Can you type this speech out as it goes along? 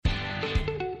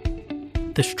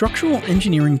The Structural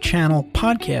Engineering Channel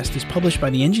podcast is published by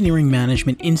the Engineering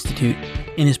Management Institute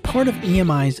and is part of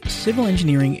EMI's Civil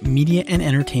Engineering Media and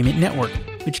Entertainment Network,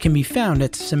 which can be found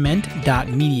at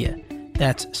cement.media.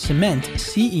 That's cement,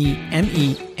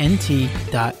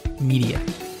 CEMENT.media.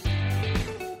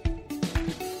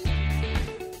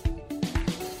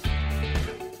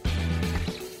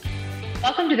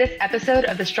 Welcome to this episode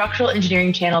of the Structural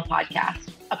Engineering Channel podcast,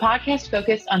 a podcast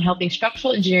focused on helping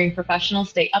structural engineering professionals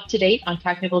stay up to date on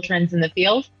technical trends in the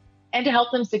field and to help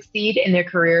them succeed in their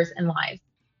careers and lives.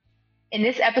 In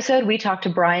this episode, we talk to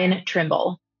Brian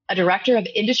Trimble, a director of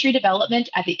industry development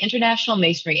at the International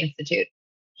Masonry Institute.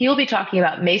 He will be talking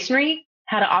about masonry,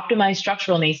 how to optimize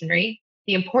structural masonry,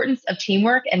 the importance of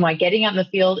teamwork, and why getting out in the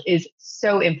field is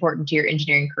so important to your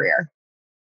engineering career.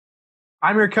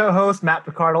 I'm your co-host, Matt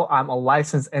Picardal. I'm a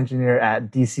licensed engineer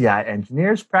at DCI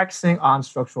Engineers, practicing on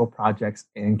structural projects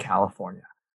in California.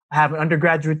 I have an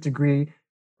undergraduate degree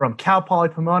from Cal Poly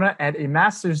Pomona and a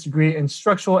master's degree in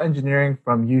structural engineering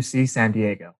from UC San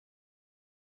Diego.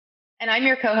 And I'm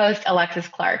your co-host, Alexis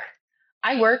Clark.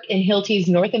 I work in Hilti's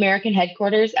North American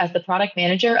headquarters as the product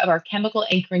manager of our chemical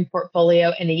anchoring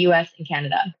portfolio in the US and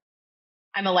Canada.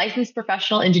 I'm a licensed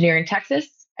professional engineer in Texas.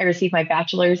 I received my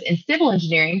bachelor's in civil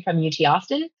engineering from UT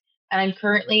Austin, and I'm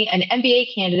currently an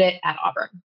MBA candidate at Auburn.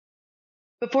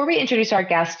 Before we introduce our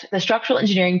guest, the Structural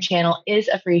Engineering Channel is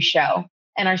a free show,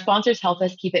 and our sponsors help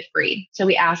us keep it free, so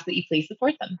we ask that you please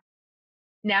support them.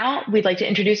 Now, we'd like to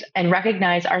introduce and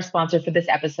recognize our sponsor for this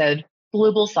episode,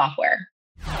 Global Software.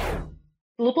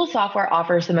 Global Software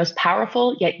offers the most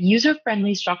powerful yet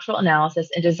user-friendly structural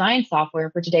analysis and design software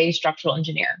for today's structural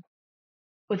engineer.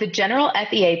 With a general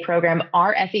FEA program,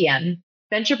 RFEM,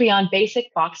 venture beyond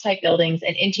basic box-type buildings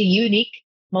and into unique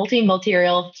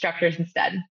multi-material structures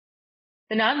instead.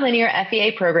 The nonlinear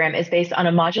FEA program is based on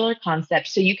a modular concept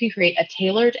so you can create a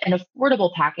tailored and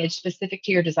affordable package specific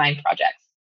to your design projects.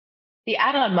 The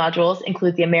add-on modules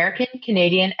include the American,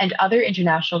 Canadian, and other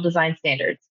international design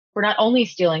standards for not only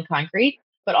steel and concrete,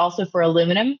 but also for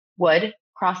aluminum, wood,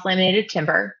 cross-laminated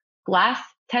timber, glass,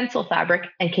 tensile fabric,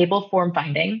 and cable form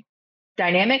finding,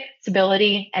 dynamic,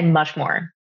 stability, and much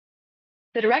more.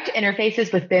 The direct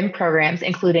interfaces with BIM programs,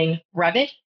 including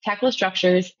Revit, Tekla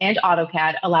Structures, and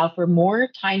AutoCAD, allow for more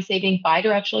time-saving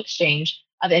bidirectional exchange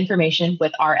of information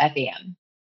with RFEM.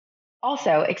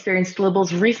 Also, experience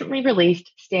Global's recently released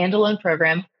standalone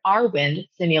program, RWind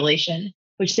Simulation,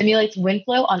 which simulates wind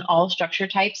flow on all structure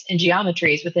types and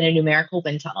geometries within a numerical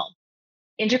wind tunnel.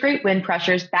 Integrate wind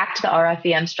pressures back to the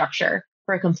RFEM structure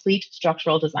for a complete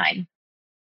structural design.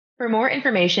 For more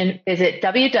information, visit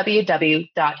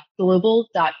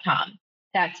www.global.com.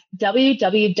 That's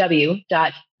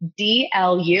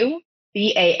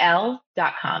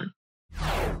www.glubal.com.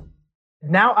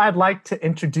 Now I'd like to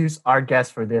introduce our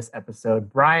guest for this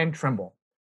episode, Brian Trimble.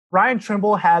 Brian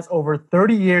Trimble has over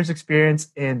 30 years experience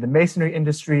in the masonry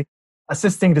industry,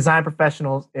 assisting design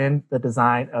professionals in the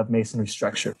design of masonry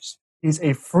structures. He's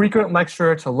a frequent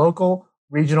lecturer to local,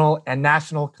 regional, and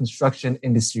national construction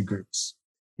industry groups.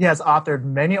 He has authored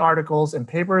many articles and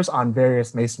papers on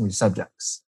various masonry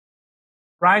subjects.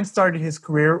 Brian started his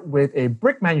career with a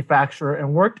brick manufacturer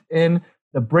and worked in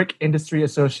the Brick Industry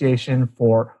Association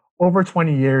for over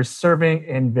 20 years, serving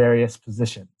in various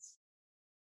positions.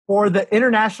 For the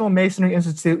International Masonry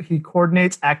Institute, he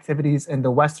coordinates activities in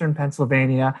the Western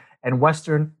Pennsylvania and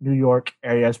Western New York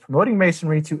areas, promoting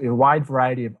masonry to a wide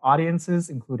variety of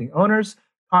audiences, including owners,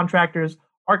 contractors,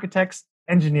 architects,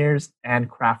 engineers, and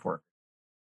craft workers.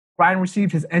 Brian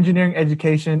received his engineering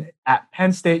education at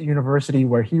Penn State University,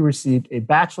 where he received a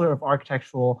Bachelor of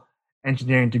Architectural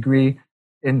Engineering degree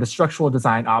in the structural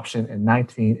design option in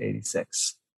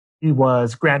 1986. He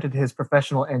was granted his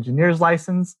professional engineer's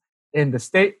license in the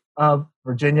state of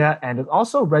Virginia and is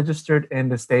also registered in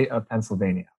the state of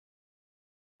Pennsylvania.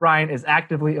 Brian is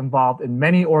actively involved in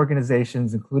many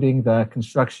organizations, including the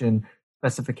Construction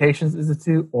Specifications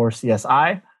Institute, or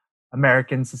CSI,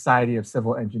 American Society of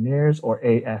Civil Engineers, or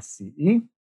ASCE,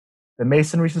 the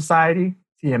Masonry Society,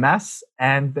 TMS,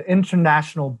 and the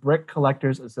International Brick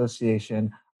Collectors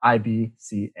Association,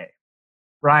 IBCA.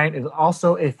 Brian is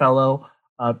also a fellow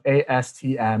of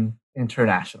ASTM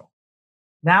International.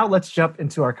 Now let's jump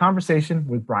into our conversation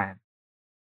with Brian.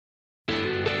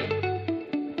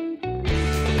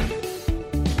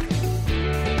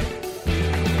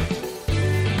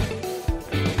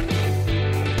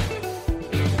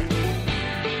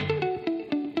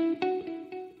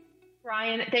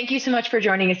 Brian, thank you so much for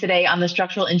joining us today on the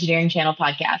Structural Engineering Channel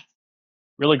podcast.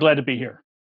 Really glad to be here.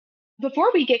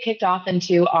 Before we get kicked off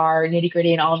into our nitty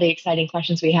gritty and all the exciting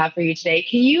questions we have for you today,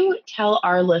 can you tell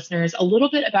our listeners a little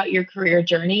bit about your career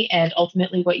journey and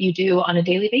ultimately what you do on a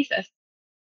daily basis?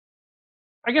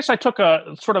 I guess I took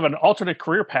a sort of an alternate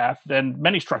career path than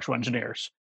many structural engineers.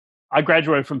 I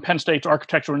graduated from Penn State's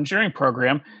architectural engineering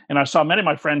program, and I saw many of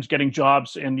my friends getting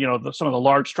jobs in some of the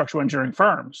large structural engineering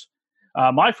firms.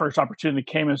 My first opportunity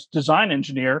came as design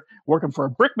engineer working for a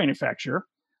brick manufacturer,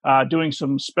 doing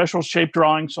some special shape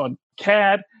drawings on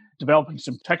CAD, developing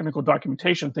some technical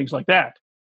documentation, things like that.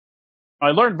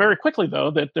 I learned very quickly, though,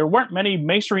 that there weren't many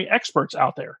masonry experts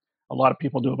out there. A lot of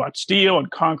people knew about steel and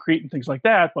concrete and things like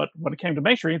that, but when it came to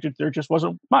masonry, there just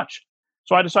wasn't much.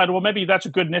 So I decided, well, maybe that's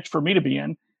a good niche for me to be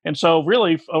in. And so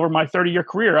really, over my 30-year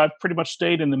career, I've pretty much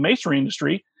stayed in the masonry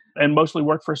industry and mostly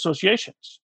worked for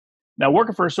associations. Now,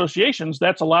 working for associations,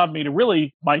 that's allowed me to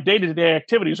really, my day-to-day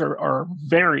activities are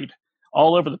varied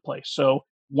all over the place. So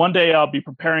one day I'll be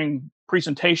preparing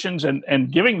presentations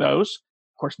and giving those.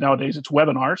 Of course, nowadays it's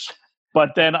webinars. But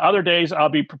then other days I'll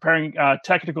be preparing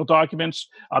technical documents.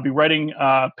 I'll be writing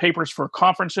papers for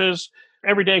conferences.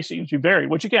 Every day seems to be varied,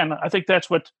 which again, I think that's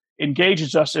what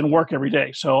engages us in work every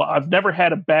day. So I've never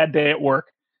had a bad day at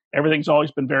work. Everything's always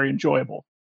been very enjoyable.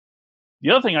 The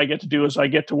other thing I get to do is I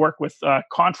get to work with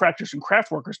contractors and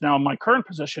craft workers now in my current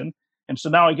position. And so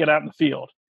now I get out in the field.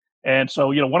 And so,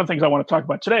 one of the things I want to talk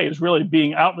about today is really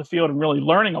being out in the field and really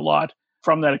learning a lot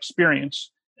from that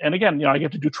experience. And again, I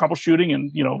get to do troubleshooting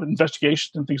and,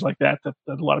 investigations and things like that a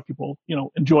lot of people,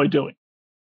 enjoy doing.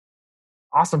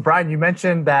 Awesome. Brian, you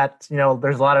mentioned that,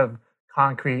 there's a lot of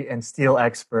concrete and steel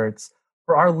experts.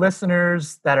 For our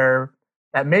listeners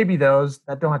that may be those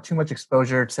that don't have too much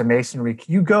exposure to masonry,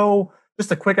 can you go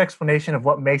just a quick explanation of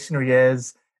what masonry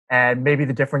is and maybe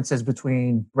the differences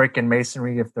between brick and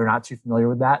masonry if they're not too familiar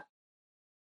with that?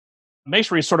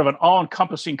 Masonry is sort of an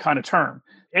all-encompassing kind of term.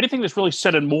 Anything that's really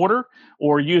set in mortar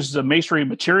or uses a masonry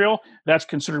material, that's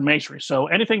considered masonry. So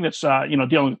anything that's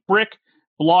dealing with brick,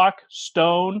 block,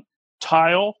 stone,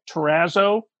 tile,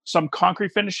 terrazzo, some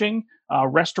concrete finishing,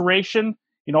 restoration,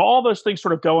 all those things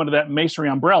sort of go into that masonry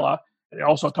umbrella. They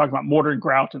also talk about mortar and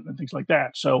grout and things like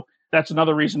that. So that's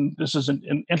another reason this is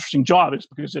an interesting job, is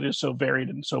because it is so varied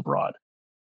and so broad.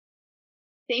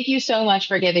 Thank you so much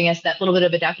for giving us that little bit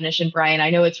of a definition, Brian. I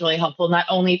know it's really helpful, not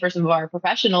only for some of our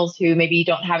professionals who maybe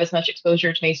don't have as much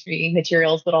exposure to masonry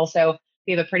materials, but also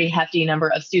we have a pretty hefty number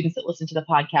of students that listen to the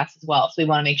podcast as well. So we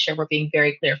want to make sure we're being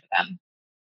very clear for them.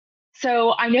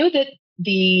 So I know that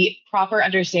the proper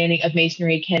understanding of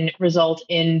masonry can result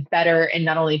in better, and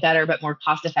not only better, but more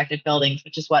cost-effective buildings,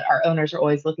 which is what our owners are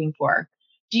always looking for.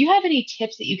 Do you have any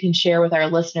tips that you can share with our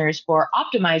listeners for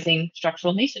optimizing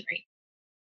structural masonry?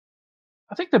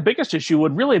 I think the biggest issue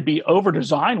would really be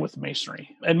over-design with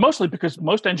masonry, and mostly because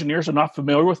most engineers are not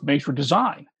familiar with masonry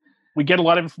design. We get a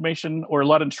lot of information or a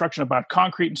lot of instruction about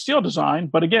concrete and steel design,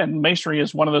 but again, masonry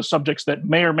is one of those subjects that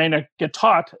may or may not get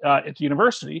taught at the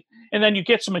university. And then you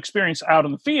get some experience out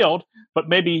in the field, but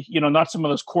maybe not some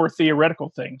of those core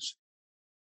theoretical things.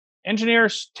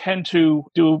 Engineers tend to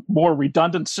do more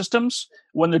redundant systems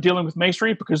when they're dealing with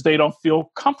masonry because they don't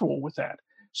feel comfortable with that.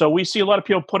 So we see a lot of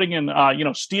people putting in,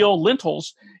 steel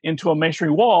lintels into a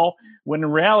masonry wall, when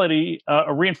in reality,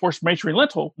 a reinforced masonry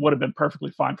lintel would have been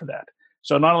perfectly fine for that.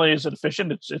 So not only is it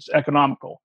efficient, it's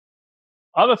economical.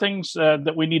 Other things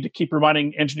that we need to keep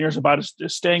reminding engineers about is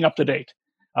staying up to date.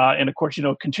 And of course,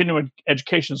 continuing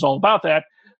education is all about that.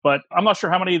 But I'm not sure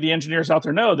how many of the engineers out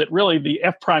there know that really the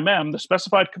F''M, the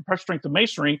specified compressed strength of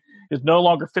masonry, is no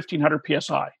longer 1,500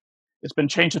 PSI. It's been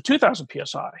changed to 2,000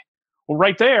 PSI. Well,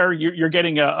 right there, you're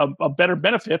getting a better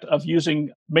benefit of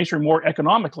using masonry more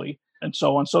economically and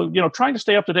so on. So, trying to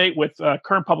stay up to date with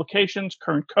current publications,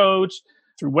 current codes,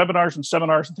 through webinars and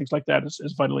seminars and things like that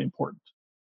is vitally important.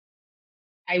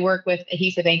 I work with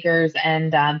adhesive anchors,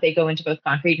 and they go into both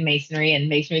concrete and masonry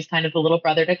is kind of the little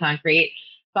brother to concrete.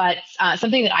 But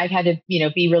something that I've had to,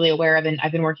 be really aware of, and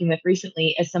I've been working with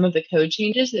recently, is some of the code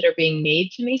changes that are being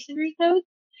made to masonry codes.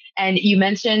 And you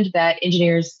mentioned that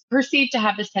engineers perceive to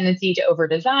have this tendency to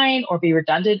over-design or be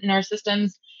redundant in our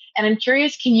systems. And I'm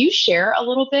curious, can you share a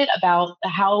little bit about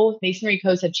how masonry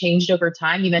codes have changed over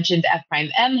time? You mentioned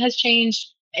F''M has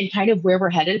changed, and kind of where we're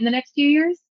headed in the next few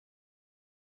years.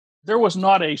 There was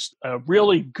not a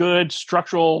really good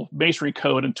structural masonry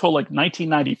code until like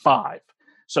 1995.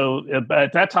 So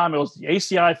at that time, it was the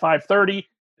ACI 530,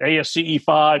 ASCE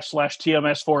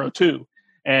 5/TMS 402.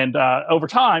 And over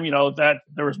time, that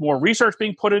there was more research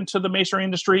being put into the masonry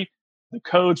industry. The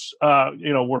codes,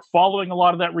 were following a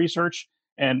lot of that research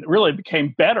and really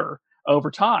became better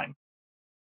over time.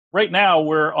 Right now,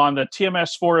 we're on the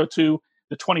TMS 402.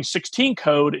 The 2016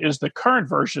 code is the current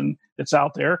version that's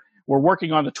out there. We're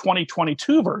working on the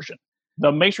 2022 version.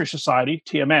 The Masonry Society,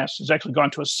 TMS, has actually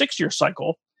gone to a 6-year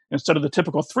cycle instead of the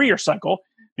typical 3-year cycle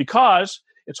because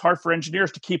it's hard for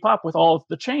engineers to keep up with all of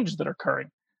the changes that are occurring.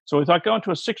 So we thought going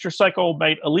to a 6-year cycle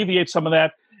might alleviate some of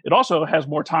that. It also has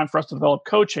more time for us to develop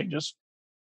code changes.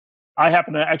 I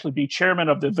happen to actually be chairman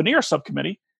of the veneer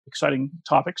subcommittee, exciting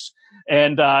topics.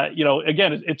 And,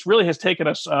 again, it really has taken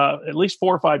us at least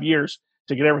 4 or 5 years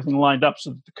to get everything lined up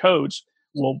so that the codes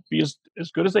will be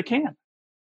as good as they can.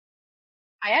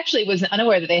 I actually was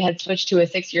unaware that they had switched to a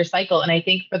 6-year cycle. And I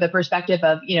think for the perspective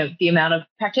of, the amount of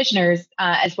practitioners,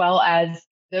 as well as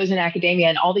those in academia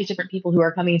and all these different people who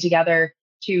are coming together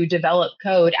to develop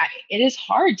code, it is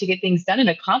hard to get things done and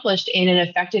accomplished in an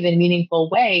effective and meaningful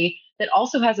way that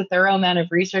also has a thorough amount of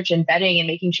research and vetting and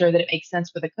making sure that it makes sense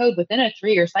for the code within a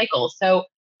 3-year cycle. So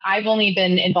I've only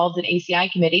been involved in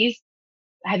ACI committees.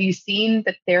 Have you seen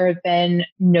that there have been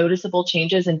noticeable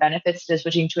changes and benefits to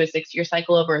switching to a 6-year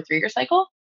cycle over a 3-year cycle?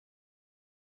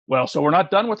 Well, so we're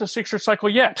not done with the 6-year cycle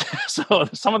yet. So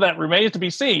some of that remains to be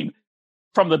seen.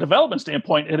 From the development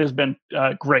standpoint, it has been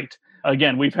great.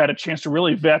 Again, we've had a chance to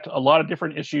really vet a lot of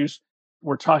different issues.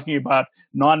 We're talking about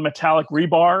non-metallic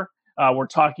rebar. We're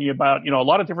talking about, a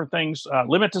lot of different things,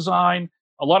 limit design,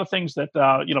 a lot of things that,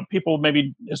 people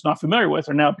maybe is not familiar with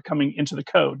are now becoming into the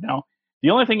code. Now, the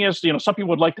only thing is, some people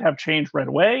would like to have change right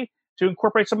away to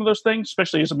incorporate some of those things,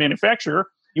 especially as a manufacturer.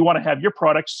 You want to have your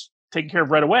products taken care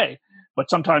of right away. But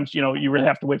sometimes, you really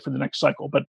have to wait for the next cycle.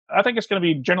 But I think it's going to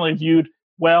be generally viewed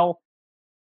well.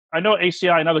 I know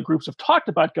ACI and other groups have talked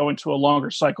about going to a longer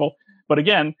cycle. But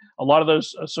again, a lot of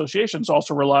those associations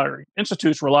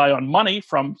institutes rely on money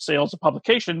from sales of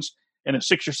publications, and a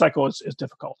 6-year cycle is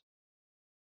difficult.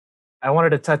 I wanted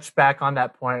to touch back on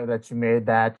that point that you made,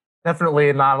 that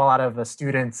definitely not a lot of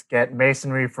students get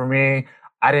masonry. For me,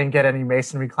 I didn't get any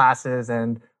masonry classes.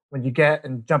 And when you get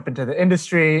and jump into the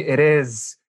industry, it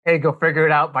is, hey, go figure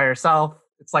it out by yourself.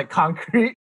 It's like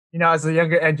concrete. As a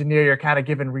younger engineer, you're kind of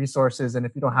given resources, and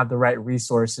if you don't have the right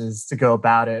resources to go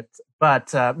about it.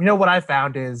 But, what I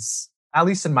found is, at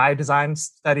least in my design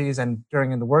studies and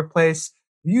in the workplace,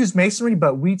 we use masonry,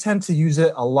 but we tend to use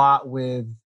it a lot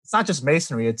with, it's not just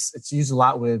masonry, it's used a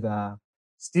lot with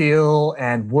steel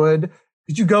and wood.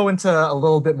 Could you go into a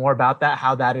little bit more about that,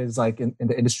 how that is like in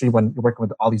the industry when you're working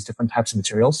with all these different types of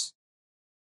materials?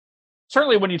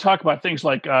 Certainly, when you talk about things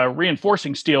like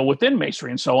reinforcing steel within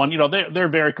masonry and so on, they're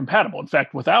very compatible. In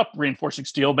fact, without reinforcing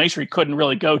steel, masonry couldn't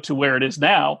really go to where it is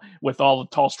now with all the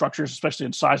tall structures, especially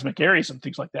in seismic areas and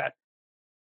things like that.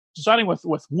 Designing with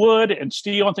wood and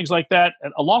steel and things like that,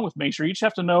 and along with masonry, you just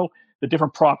have to know the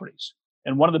different properties.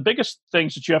 And one of the biggest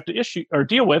things that you have to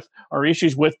deal with are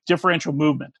issues with differential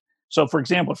movement. So, for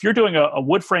example, if you're doing a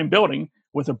wood frame building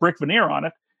with a brick veneer on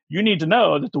it, you need to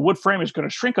know that the wood frame is going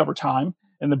to shrink over time,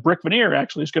 and the brick veneer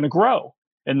actually is going to grow,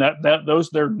 and those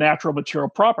are their natural material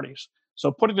properties.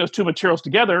 So putting those two materials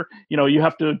together, you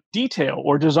have to detail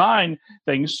or design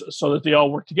things so that they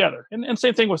all work together. And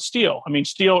same thing with steel. I mean,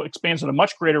 steel expands at a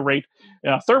much greater rate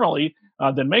thermally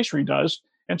than masonry does.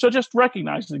 And so just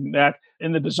recognizing that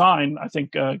in the design, I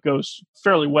think goes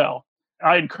fairly well.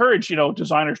 I encourage,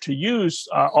 designers to use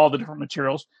all the different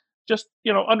materials, just,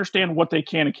 understand what they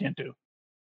can and can't do.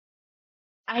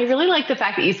 I really like the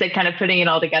fact that you said kind of putting it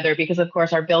all together, because of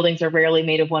course our buildings are rarely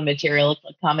made of one material. It's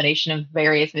a combination of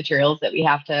various materials that we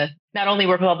have to not only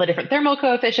work with all the different thermal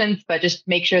coefficients, but just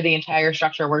make sure the entire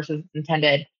structure works as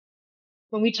intended.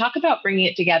 When we talk about bringing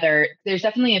it together, there's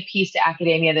definitely a piece to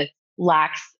academia that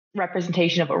lacks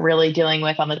representation of what we're really dealing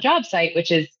with on the job site,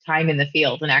 which is time in the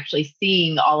field and actually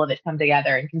seeing all of it come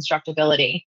together and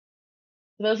constructability.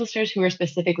 For those listeners who are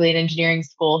specifically in engineering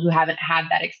school who haven't had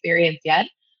that experience yet,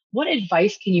 what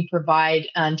advice can you provide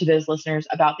to those listeners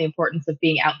about the importance of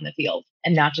being out in the field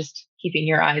and not just keeping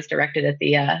your eyes directed at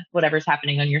the whatever's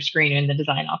happening on your screen in the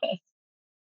design office?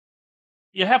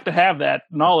 You have to have that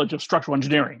knowledge of structural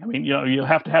engineering. I mean, you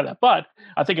have to have that. But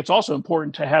I think it's also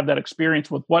important to have that experience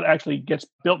with what actually gets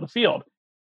built in the field.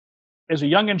 As a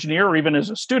young engineer or even as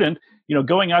a student,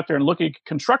 going out there and looking at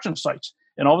construction sites,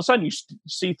 and all of a sudden you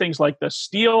see things like the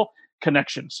steel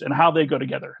connections and how they go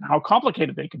together and how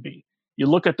complicated they can be. You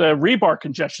look at the rebar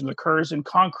congestion that occurs in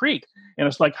concrete, and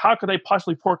it's like, how could they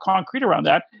possibly pour concrete around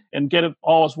that and get it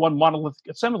all as one monolithic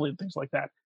assembly and things like that?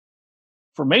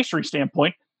 From masonry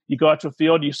standpoint, you go out to a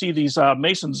field, you see these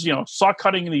masons, saw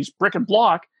cutting these brick and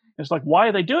block. And it's like, why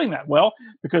are they doing that? Well,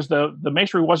 because the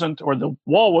masonry wasn't, or the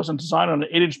wall wasn't designed on an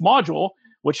 8-inch module,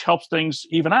 which helps things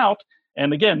even out.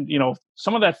 And again,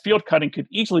 some of that field cutting could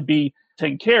easily be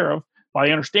taken care of by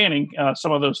understanding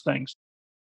some of those things.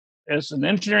 as an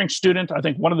engineering student, I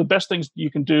think one of the best things you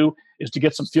can do is to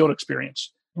get some field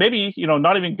experience. Maybe,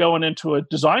 not even going into a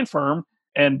design firm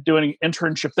and doing an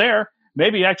internship there,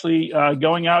 maybe actually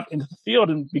going out into the field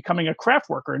and becoming a craft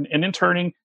worker and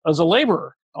interning as a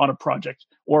laborer on a project,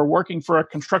 or working for a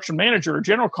construction manager or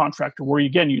general contractor, where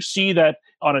again, you see that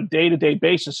on a day-to-day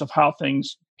basis of how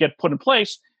things get put in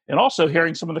place, and also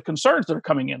hearing some of the concerns that are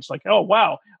coming in. It's like, oh,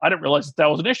 wow, I didn't realize that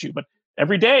was an issue, but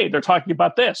every day they're talking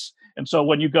about this. And so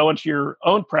when you go into your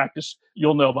own practice,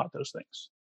 you'll know about those things.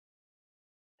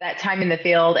 That time in the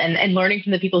field and learning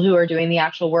from the people who are doing the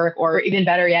actual work, or even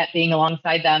better yet, being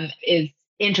alongside them, is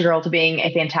integral to being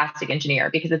a fantastic engineer,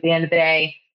 because at the end of the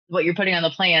day, what you're putting on the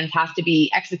plans has to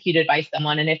be executed by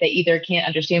someone. And if they either can't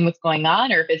understand what's going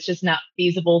on, or if it's just not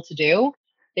feasible to do,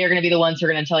 they're going to be the ones who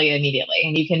are going to tell you immediately.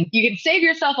 And you can save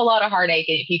yourself a lot of heartache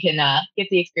if you can get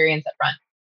the experience up front.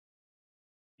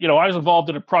 I was involved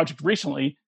in a project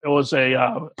recently. It was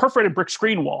a perforated brick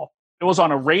screen wall. It was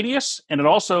on a radius, and it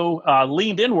also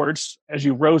leaned inwards as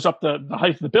you rose up the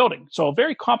height of the building. So a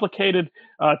very complicated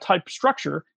type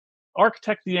structure.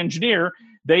 Architect, the engineer,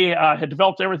 they had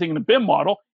developed everything in the BIM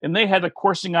model, and they had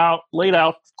the laid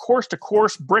out course to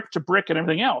course, brick to brick, and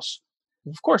everything else.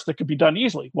 Of course, that could be done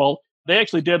easily. Well, they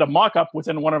actually did a mock-up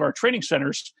within one of our training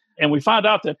centers, and we found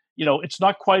out that it's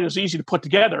not quite as easy to put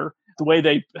together the way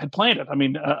they had planned it. I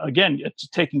mean, again, it's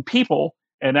taking people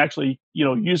and actually,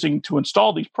 using to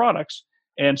install these products.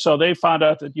 And so they found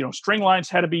out that, string lines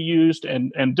had to be used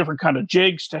and different kind of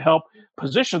jigs to help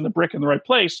position the brick in the right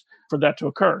place for that to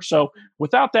occur. So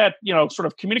without that, sort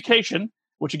of communication,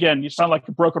 which again, you sound like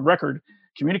a broken record,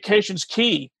 communication's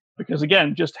key, because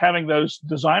again, just having those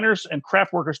designers and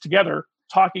craft workers together,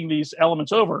 talking these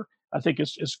elements over, I think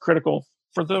is critical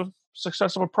for the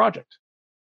success of a project.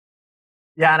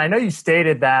 Yeah, and I know you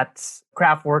stated that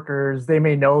craft workers, they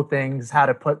may know things, how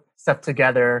to put stuff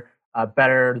together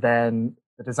better than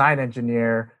the design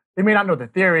engineer. They may not know the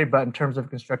theory, but in terms of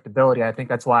constructability, I think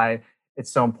that's why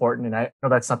it's so important. And I know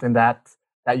that's something that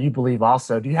you believe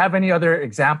also. Do you have any other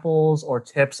examples or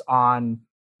tips on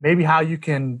maybe how you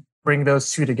can bring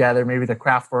those two together, maybe the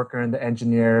craft worker and the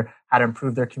engineer, how to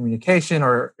improve their communication,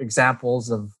 or examples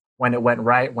of when it went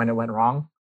right, when it went wrong?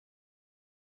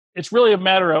 It's really a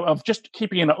matter of just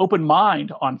keeping an open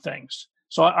mind on things.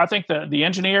 So I think the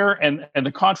engineer and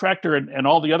the contractor and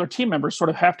all the other team members sort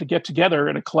of have to get together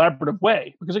in a collaborative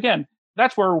way. Because again,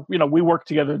 that's where we work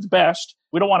together the best.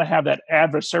 We don't want to have that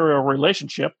adversarial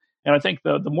relationship. And I think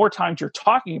the more times you're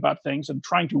talking about things and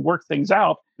trying to work things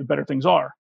out, the better things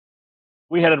are.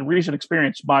 We had a recent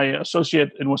experience. My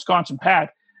associate in Wisconsin, Pat,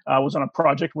 was on a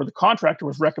project where the contractor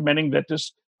was recommending that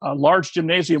this large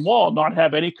gymnasium wall not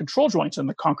have any control joints in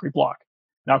the concrete block.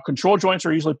 Now, control joints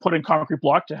are usually put in concrete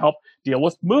block to help deal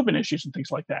with movement issues and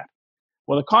things like that.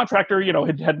 Well, the contractor,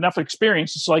 had enough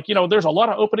experience. It's like, there's a lot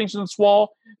of openings in this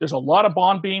wall. There's a lot of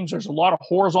bond beams. There's a lot of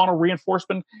horizontal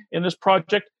reinforcement in this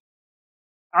project.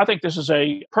 I think this is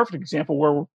a perfect example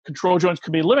where control joints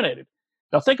can be eliminated.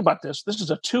 Now, think about this. This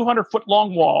is a 200-foot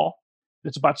long wall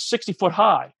that's about 60 foot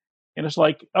high. And it's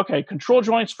like, okay, control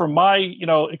joints from my,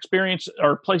 experience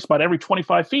are placed about every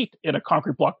 25 feet in a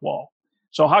concrete block wall.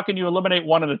 So how can you eliminate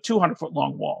one in a 200-foot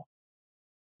long wall?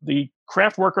 The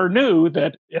craft worker knew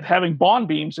that having bond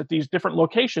beams at these different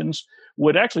locations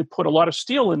would actually put a lot of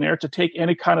steel in there to take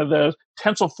any kind of the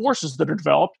tensile forces that are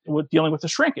developed with dealing with the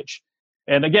shrinkage.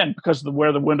 And again, because of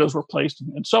where the windows were placed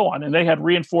and so on. And they had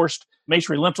reinforced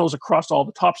masonry lintels across all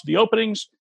the tops of the openings.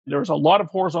 There was a lot of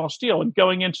horizontal steel. And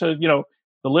going into,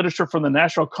 the literature from the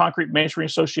National Concrete Masonry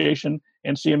Association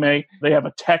and CMA, they have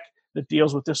a tech that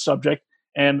deals with this subject.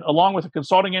 And along with a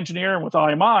consulting engineer and with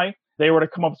IMI, they were to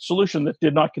come up with a solution that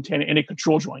did not contain any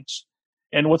control joints.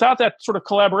 And without that sort of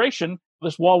collaboration,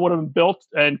 this wall would have been built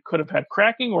and could have had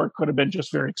cracking, or it could have been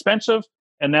just very expensive.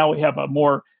 And now we have a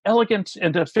more elegant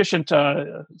and efficient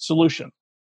solution.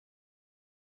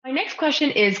 My next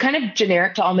question is kind of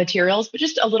generic to all materials, but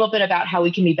just a little bit about how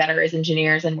we can be better as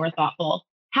engineers and more thoughtful.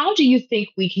 How do you think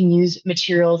we can use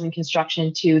materials in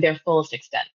construction to their fullest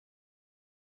extent?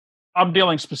 I'm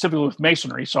dealing specifically with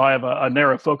masonry, so I have a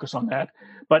narrow focus on that.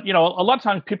 But, a lot of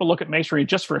times people look at masonry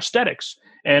just for aesthetics.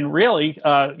 And really,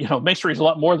 masonry is a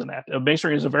lot more than that.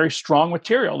 Masonry is a very strong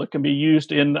material that can be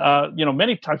used in,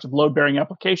 many types of load-bearing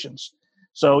applications.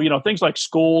 So, things like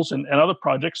schools and other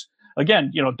projects,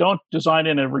 again, don't design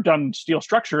in a redundant steel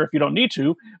structure if you don't need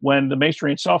to, when the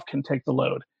masonry itself can take the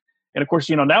load. And of course,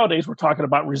 nowadays we're talking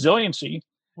about resiliency,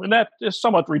 and that is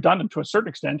somewhat redundant to a certain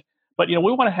extent. But, we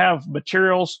want to have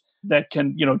materials that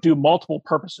can, do multiple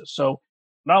purposes. So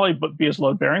not only be as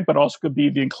load bearing, but also could be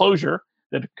the enclosure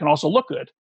that can also look good.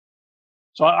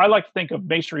 So I like to think of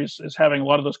masonry as having a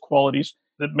lot of those qualities,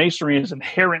 that masonry is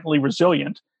inherently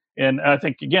resilient. And I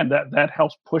think, again, that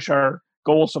helps push our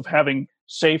goals of having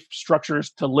safe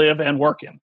structures to live and work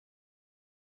in.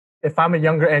 If I'm a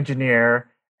younger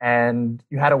engineer and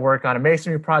you had to work on a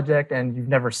masonry project and you've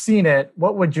never seen it,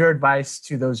 what would your advice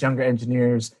to those younger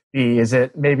engineers be? Is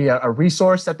it maybe a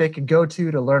resource that they could go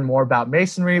to learn more about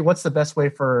masonry? What's the best way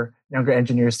for younger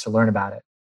engineers to learn about it?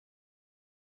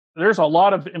 There's a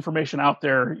lot of information out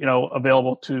there,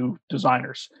 available to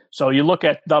designers. So you look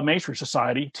at the Masonry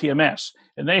Society, TMS,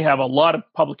 and they have a lot of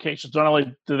publications. Not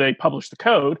only do they publish the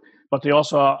code, but they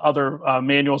also have other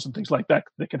manuals and things like that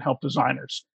that can help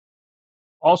designers.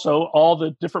 Also, all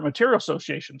the different material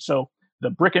associations. So the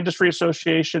Brick Industry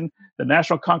Association, the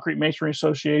National Concrete Masonry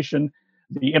Association,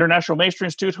 the International Masonry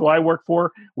Institute, who I work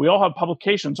for, we all have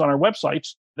publications on our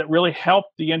websites that really help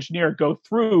the engineer go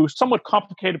through somewhat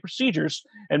complicated procedures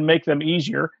and make them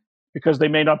easier, because they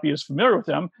may not be as familiar with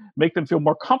them, make them feel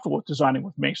more comfortable with designing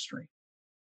with masonry.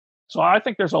 So I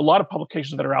think there's a lot of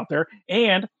publications that are out there,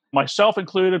 and myself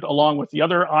included, along with the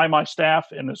other IMI staff,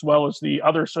 and as well as the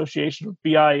other associations with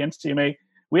BI and CMA,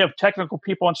 we have technical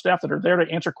people on staff that are there to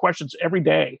answer questions every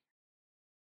day.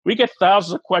 We get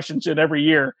thousands of questions in every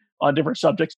year on different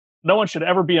subjects. No one should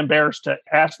ever be embarrassed to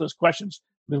ask those questions,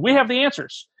 because we have the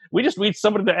answers. We just need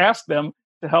somebody to ask them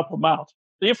to help them out.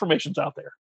 The information's out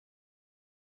there.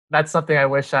 That's something I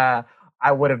wish I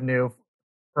would have knew.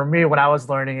 For me, when I was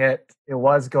learning it, it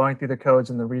was going through the codes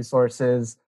and the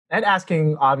resources and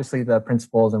asking, obviously, the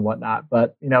principals and whatnot.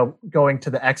 But, going to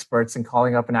the experts and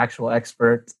calling up an actual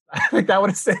expert, I think that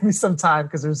would have saved me some time,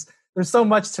 because there's so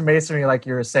much to masonry, like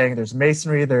you were saying. There's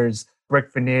masonry, there's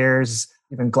brick veneers,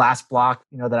 even glass block,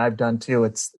 that I've done too.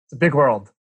 It's a big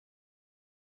world.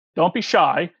 Don't be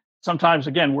shy. Sometimes,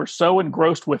 again, we're so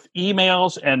engrossed with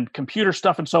emails and computer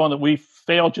stuff and so on that we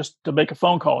fail just to make a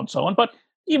phone call and so on. But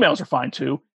emails are fine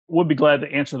too. We'll be glad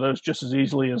to answer those just as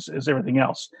easily as everything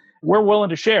else. We're willing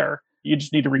to share. You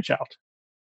just need to reach out.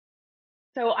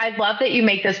 So I love that you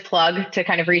make this plug to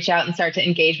kind of reach out and start to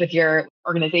engage with your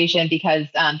organization, because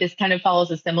this kind of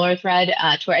follows a similar thread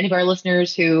to any of our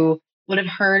listeners who would have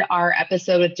heard our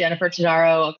episode with Jennifer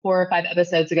Tadaro 4 or 5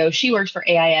 episodes ago. She works for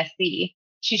AISC.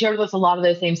 She shared with us a lot of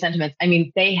those same sentiments. I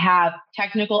mean, they have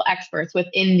technical experts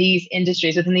within these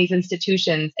industries, within these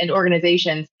institutions and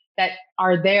organizations that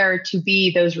are there to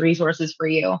be those resources for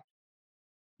you.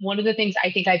 One of the things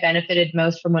I think I benefited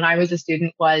most from when I was a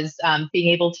student was being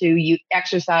able to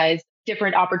exercise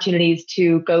different opportunities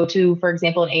to go to, for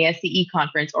example, an ASCE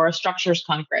conference or a structures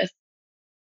conference.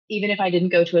 Even if I didn't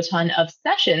go to a ton of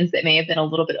sessions that may have been a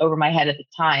little bit over my head at the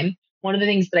time, one of the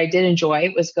things that I did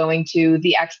enjoy was going to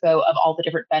the expo of all the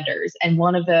different vendors. And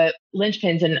one of the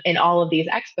linchpins in all of these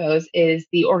expos is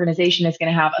the organization is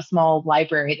going to have a small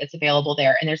library that's available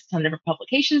there. And there's a ton of different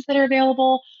publications that are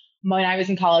available. When I was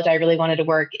in college, I really wanted to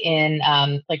work in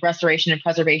restoration and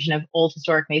preservation of old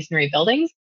historic masonry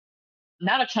buildings.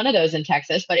 Not a ton of those in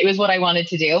Texas, but it was what I wanted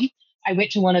to do. I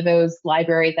went to one of those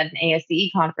libraries at an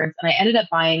ASCE conference, and I ended up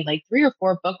buying like 3 or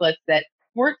 4 booklets that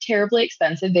weren't terribly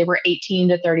expensive. They were $18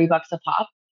 to $30 a pop.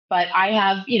 But I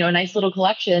have, a nice little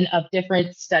collection of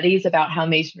different studies about how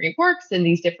masonry works and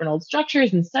these different old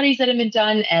structures and studies that have been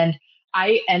done. And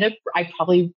I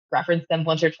probably reference them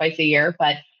once or twice a year,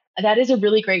 but that is a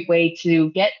really great way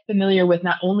to get familiar with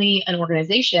not only an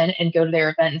organization and go to their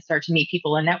event and start to meet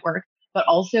people and network, but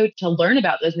also to learn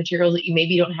about those materials that you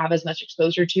maybe don't have as much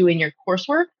exposure to in your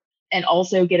coursework, and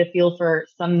also get a feel for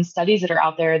some studies that are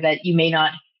out there that you may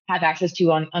not have access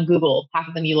to on Google. Half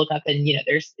of them you look up and,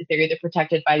 they're either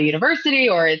protected by the university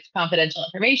or it's confidential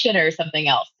information or something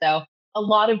else. So a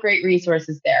lot of great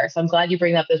resources there. So I'm glad you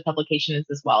bring up those publications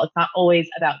as well. It's not always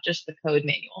about just the code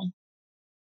manual.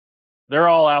 They're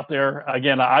all out there.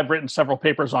 Again, I've written several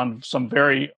papers on some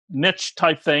very niche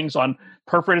type things on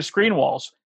perforated screen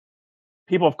walls.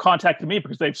 People have contacted me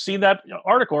because they've seen that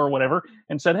article or whatever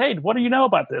and said, hey, what do you know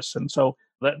about this? And so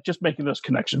that just making those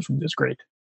connections is great.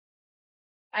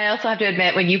 I also have to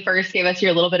admit, when you first gave us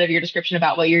your little bit of your description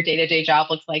about what your day-to-day job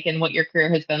looks like and what your career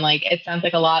has been like, it sounds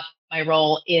like a lot my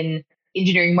role in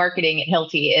engineering marketing at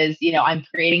Hilti is, I'm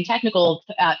creating technical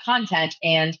content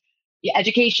and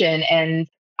education. And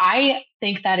I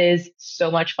think that is so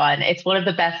much fun. It's one of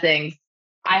the best things.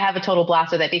 I have a total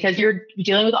blast with it because you're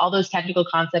dealing with all those technical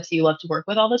concepts you love to work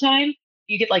with all the time.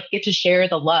 You get to share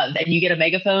the love, and you get a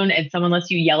megaphone and someone lets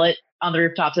you yell it on the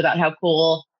rooftops about how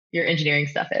cool your engineering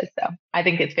stuff is. So I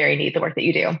think it's very neat, the work that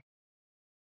you do.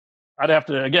 I'd have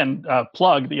to, again,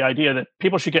 plug the idea that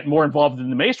people should get more involved in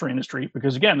the masonry industry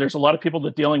because, again, there's a lot of people that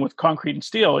are dealing with concrete and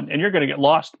steel, and you're going to get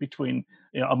lost between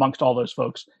amongst all those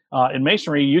folks. In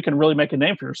Masonry, you can really make a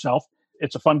name for yourself.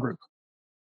 It's a fun group.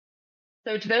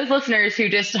 So to those listeners who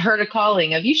just heard a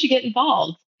calling of you should get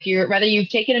involved, whether you've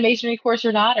taken a masonry course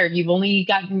or not, or you've only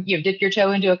dipped your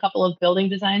toe into a couple of building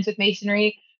designs with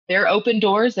masonry, there are open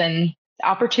doors and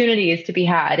opportunities to be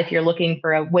had if you're looking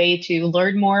for a way to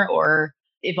learn more or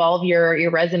evolve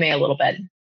your resume a little bit.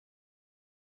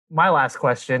 My last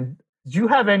question, do you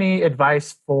have any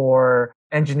advice for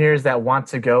engineers that want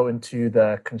to go into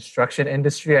the construction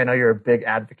industry? I know you're a big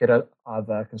advocate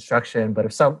of construction, but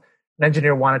if an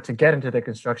engineer wanted to get into the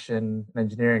construction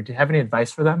engineering, do you have any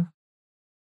advice for them?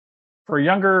 For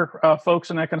younger folks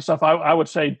and that kind of stuff, I would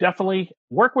say definitely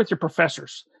work with your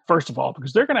professors, first of all,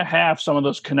 because they're going to have some of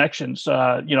those connections,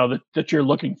 that you're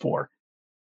looking for.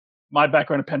 My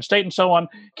background at Penn State and so on,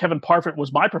 Kevin Parfit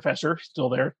was my professor, still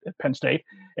there at Penn State,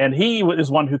 and he is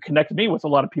one who connected me with a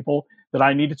lot of people that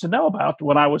I needed to know about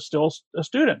when I was still a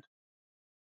student.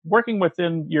 Working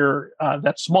within your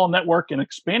that small network and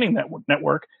expanding that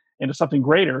network into something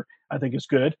greater, I think is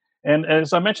good. And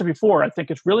as I mentioned before, I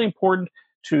think it's really important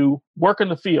to work in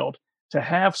the field, to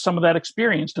have some of that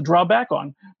experience to draw back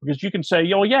on, because you can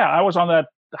say, oh yeah, I was on that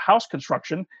house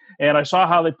construction and I saw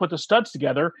how they put the studs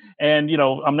together, and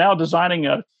I'm now designing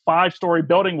a 5-story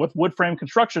building with wood frame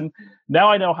construction. Now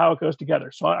I know how it goes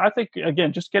together. So I think,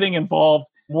 again, just getting involved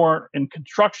more in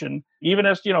construction, even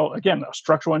as again, a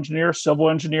structural engineer, civil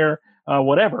engineer,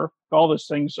 whatever, all those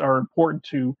things are important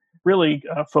to really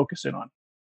focus in on.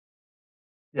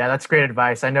 Yeah, that's great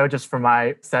advice. I know just from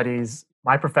my studies,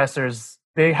 my professors,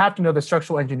 they have to know the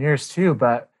structural engineers too,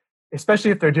 but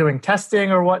especially if they're doing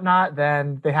testing or whatnot,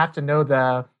 then they have to know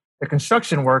the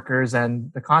construction workers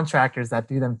and the contractors that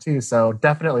do them too. So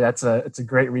definitely it's a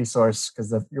great resource,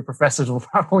 because your professors will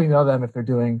probably know them if they're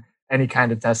doing any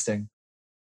kind of testing.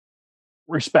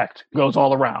 Respect goes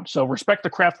all around. So respect the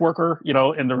craft worker,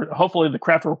 and hopefully the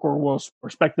craft worker will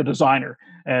respect the designer.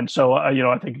 And so,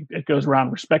 I think it goes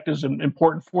around. Respect is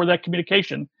important for that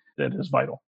communication that is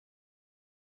vital.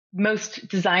 Most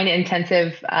design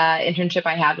intensive internship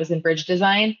I had was in bridge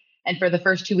design. And for the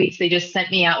first 2 weeks, they just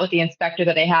sent me out with the inspector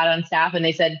that they had on staff. And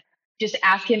they said, just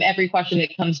ask him every question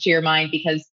that comes to your mind,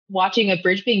 because watching a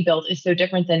bridge being built is so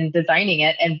different than designing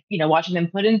it. And, watching them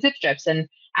put in zip strips and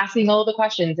asking all the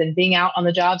questions and being out on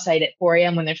the job site at 4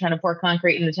 a.m. when they're trying to pour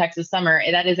concrete in the Texas summer,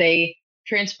 that is a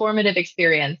transformative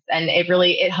experience. And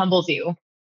it humbles you.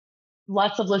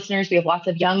 Lots of listeners, we have lots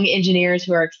of young engineers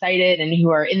who are excited and who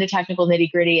are in the technical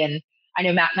nitty gritty. And I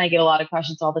know Matt and I get a lot of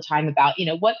questions all the time about,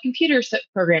 what computer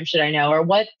program should I know, or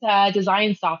what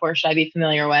design software should I be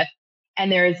familiar with? And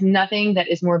there is nothing that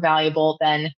is more valuable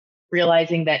than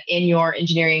realizing that in your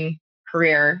engineering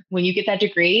career, when you get that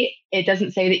degree, it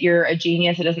doesn't say that you're a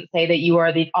genius. It doesn't say that you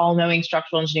are the all-knowing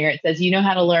structural engineer. It says you know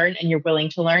how to learn and you're willing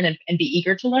to learn and be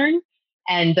eager to learn.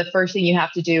 And the first thing you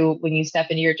have to do when you step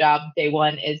into your job day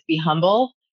one is be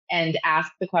humble and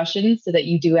ask the questions so that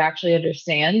you do actually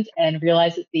understand, and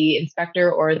realize that the inspector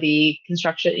or the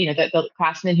construction, the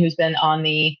craftsman who's been on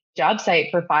the job site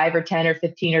for 5 or 10 or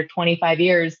 15 or 25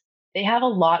 years, they have a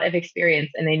lot of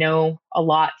experience and they know a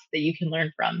lot that you can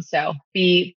learn from. So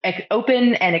be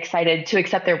open and excited to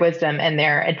accept their wisdom and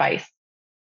their advice.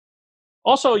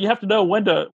 Also, you have to know when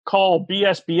to call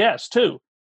BS too.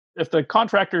 If the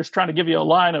contractor is trying to give you a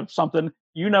line of something,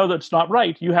 that's not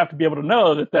right, you have to be able to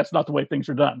know that that's not the way things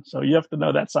are done. So you have to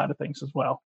know that side of things as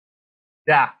well.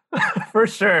 Yeah, for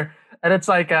sure. And it's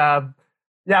like,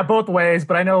 both ways.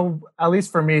 But I know, at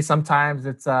least for me, sometimes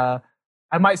it's, I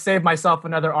might save myself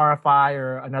another RFI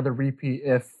or another repeat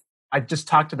if I just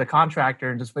talk to the contractor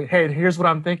and just say, hey, here's what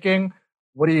I'm thinking.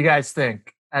 What do you guys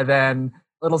think? And then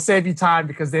it'll save you time,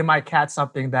 because they might catch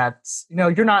something that's,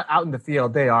 you're not out in the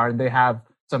field. They are, and they have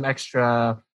some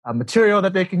extra material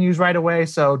that they can use right away.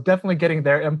 So definitely getting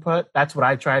their input. That's what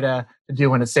I try to do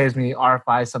when it saves me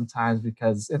RFI sometimes,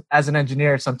 because as an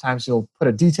engineer, sometimes you'll put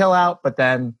a detail out, but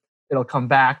then it'll come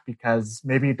back because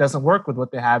maybe it doesn't work with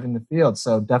what they have in the field.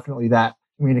 So definitely that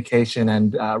communication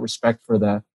and respect for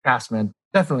the craftsman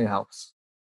definitely helps.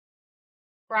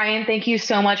 Brian, thank you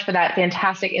so much for that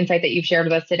fantastic insight that you've shared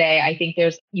with us today. I think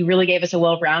you really gave us a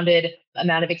well-rounded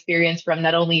amount of experience from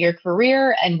not only your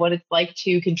career and what it's like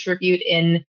to contribute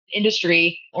in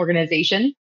industry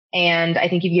organization. And I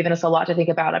think you've given us a lot to think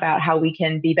about how we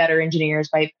can be better engineers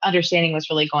by understanding what's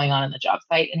really going on in the job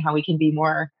site and how we can be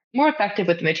more effective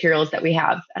with the materials that we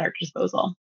have at our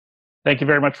disposal. Thank you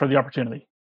very much for the opportunity.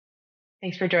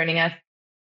 Thanks for joining us.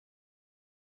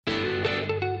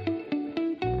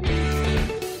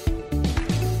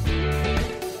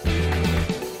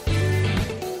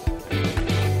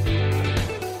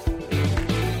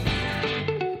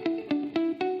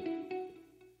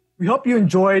 We hope you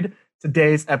enjoyed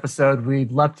today's episode.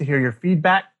 We'd love to hear your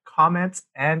feedback, comments,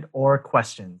 and or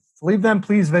questions. To leave them,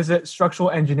 please visit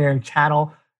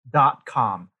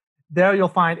structuralengineeringchannel.com. There you'll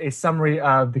find a summary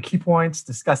of the key points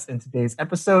discussed in today's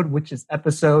episode, which is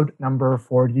episode number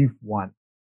 41.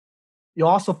 You'll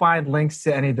also find links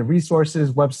to any of the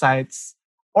resources, websites,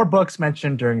 or books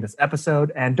mentioned during this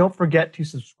episode. And don't forget to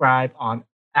subscribe on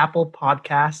Apple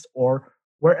Podcasts or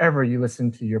wherever you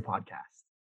listen to your podcast.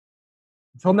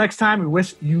 Until next time, we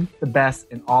wish you the best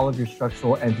in all of your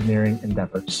structural engineering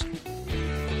endeavors.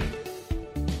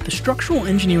 The Structural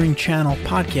Engineering Channel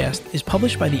podcast is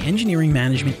published by the Engineering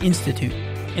Management Institute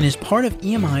and is part of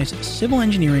EMI's Civil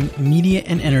Engineering Media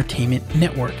and Entertainment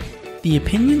Network. The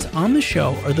opinions on the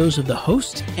show are those of the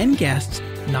hosts and guests,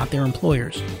 not their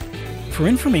employers. For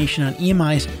information on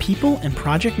EMI's people and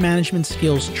project management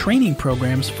skills training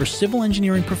programs for civil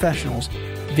engineering professionals,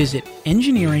 visit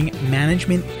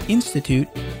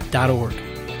engineeringmanagementinstitute.org.